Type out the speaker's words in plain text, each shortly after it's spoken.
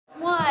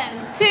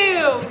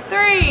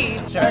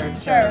Chirp,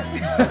 chirp.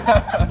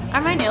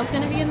 Are my nails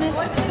gonna be in this?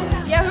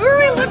 Yeah, who are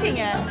we looking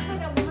at?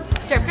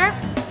 Chirp, chirp.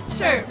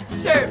 Chirp,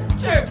 chirp,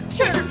 chirp,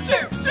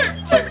 chirp, chirp,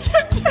 chirp, chirp,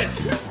 chirp,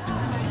 chirp.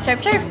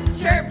 Chirp, chirp.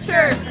 Chirp,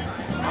 chirp.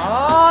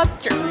 Aw,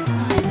 chirp.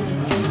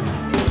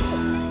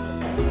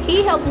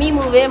 He helped me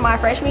move in my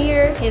freshman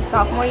year, his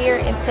sophomore year,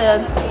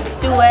 into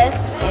Stu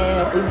West,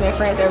 and we've been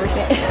friends ever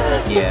since.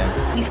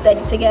 Yeah. We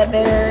study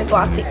together, go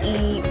out to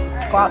eat,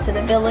 go out to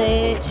the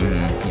village.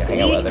 Yeah,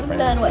 hang out with other We've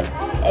friends. done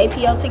what,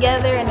 APO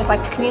together, and it's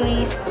like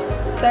community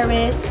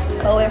service,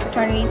 co-ed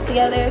fraternity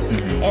together,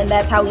 and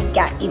that's how we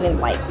got even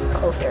like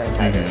closer and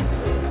tighter.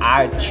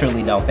 I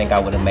truly don't think I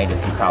would have made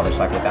it through college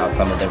like without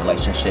some of the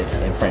relationships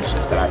and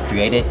friendships that I've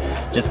created.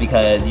 Just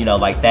because, you know,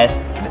 like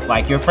that's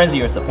like your friends are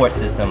your support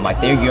system.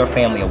 Like they're your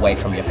family away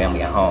from your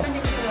family at home.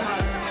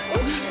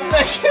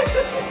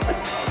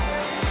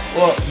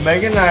 Well,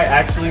 Megan and I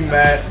actually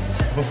met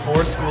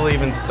before school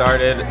even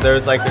started. There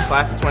was like the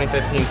class of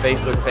 2015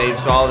 Facebook page,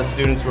 so all the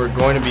students who were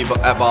going to be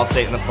at Ball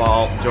State in the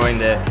fall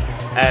joined it.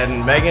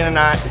 And Megan and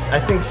I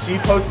think she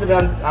posted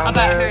on About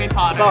there Harry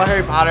Potter. About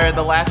Harry Potter.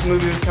 The last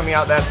movie was coming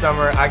out that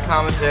summer. I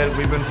commented.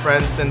 We've been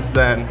friends since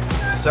then.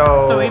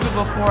 So even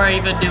before I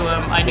even knew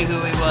him, I knew who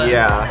he was.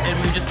 Yeah. And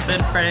we've just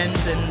been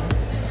friends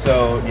and.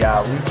 So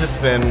yeah, we've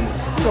just been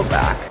go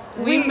back.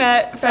 We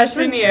met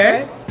freshman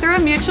year through a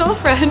mutual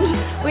friend.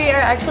 We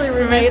are actually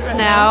roommates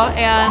now,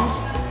 and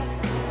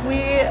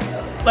we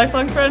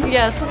lifelong friends.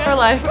 yes for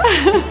life.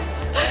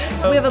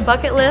 We have a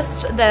bucket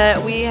list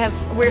that we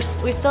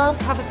still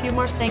have a few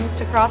more things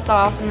to cross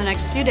off in the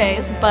next few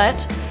days,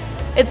 but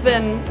it's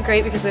been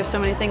great because we have so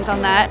many things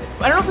on that.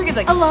 I don't know if we could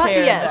like A lot,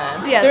 share yes,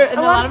 them. yes. And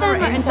a lot of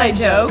them are inside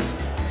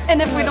jokes. And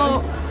if we're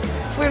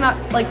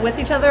not like with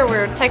each other,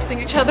 we're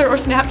texting each other or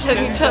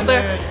Snapchatting each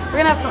other, we're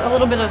gonna have a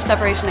little bit of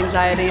separation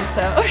anxiety.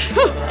 So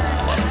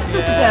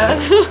just a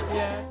tad.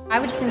 I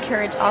would just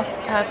encourage all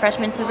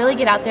freshmen to really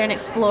get out there and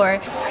explore.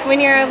 When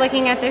you're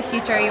looking at the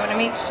future, you want to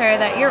make sure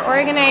that you're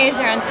organized,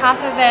 you're on top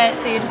of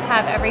it, so you just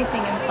have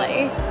everything in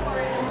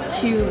place.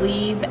 To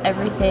leave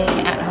everything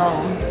at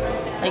home.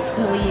 Like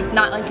to leave,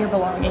 not like your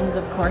belongings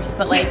of course,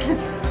 but like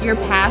your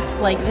past,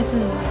 like this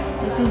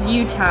is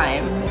you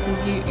time. This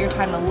is your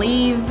time to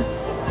leave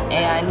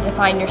and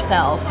define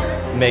yourself.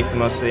 Make the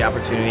most of the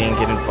opportunity and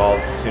get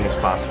involved as soon as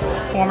possible.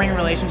 Forming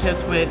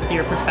relationships with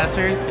your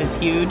professors is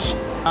huge.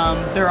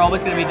 They're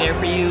always going to be there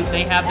for you.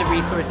 They have the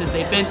resources.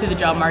 They've been through the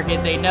job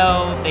market. They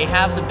know. They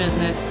have the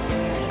business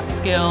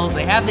skills.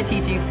 They have the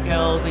teaching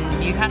skills,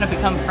 and you kind of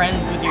become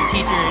friends with your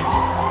teachers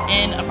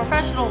in a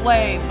professional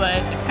way, but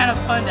it's kind of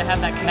fun to have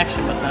that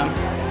connection with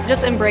them.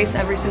 Just embrace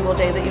every single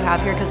day that you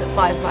have here because it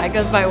flies by. It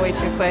goes by way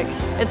too quick.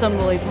 It's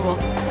unbelievable.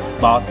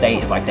 Ball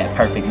State is like that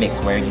perfect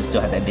mix where you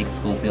still have that big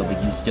school feel,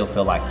 but you still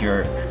feel like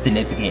you're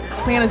significant.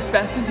 Plan as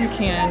best as you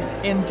can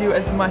and do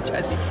as much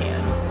as you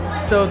can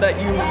so that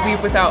you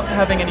leave without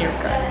having any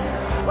regrets.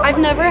 I've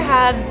never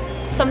had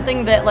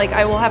something that like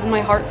I will have in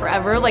my heart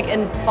forever, like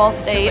in Ball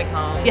State. Like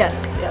home.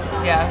 Yes, yes.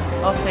 Yeah,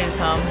 Ball State is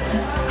home.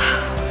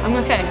 I'm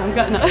okay. I'm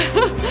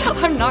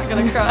not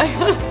gonna cry.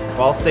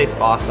 Ball State's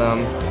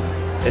awesome.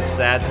 It's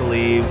sad to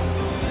leave,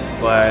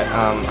 but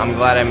I'm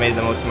glad I made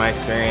the most of my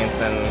experience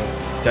and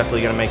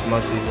definitely gonna make the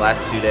most of these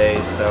last 2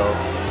 days. So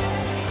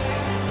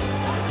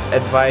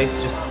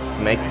advice, just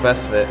make the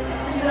best of it.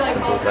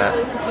 Simple as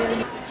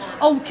that.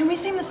 Oh, can we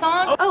sing the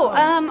song? Oh,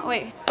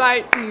 wait.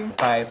 Fight team.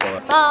 Fight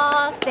for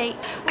Ball State.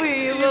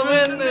 We will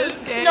win this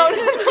game. No.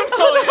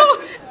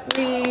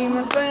 We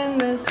must win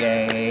this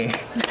game.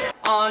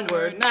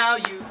 Onward now,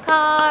 you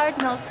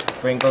Cardinals.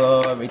 Bring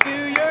glory to Do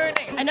your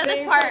name. I know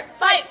this part.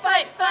 Fight,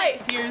 fight,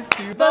 fight. Here's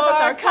to both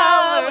our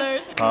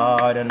colors.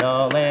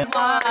 Cardinal and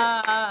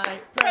Fight.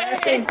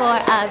 Praying for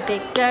a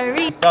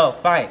victory. so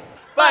fight.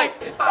 Fight.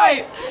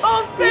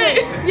 Ball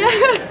State.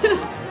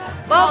 Yes.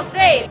 Ball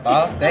State.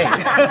 Ball State.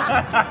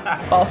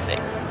 Ball State.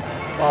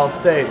 Ball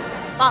State.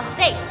 Ball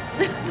State.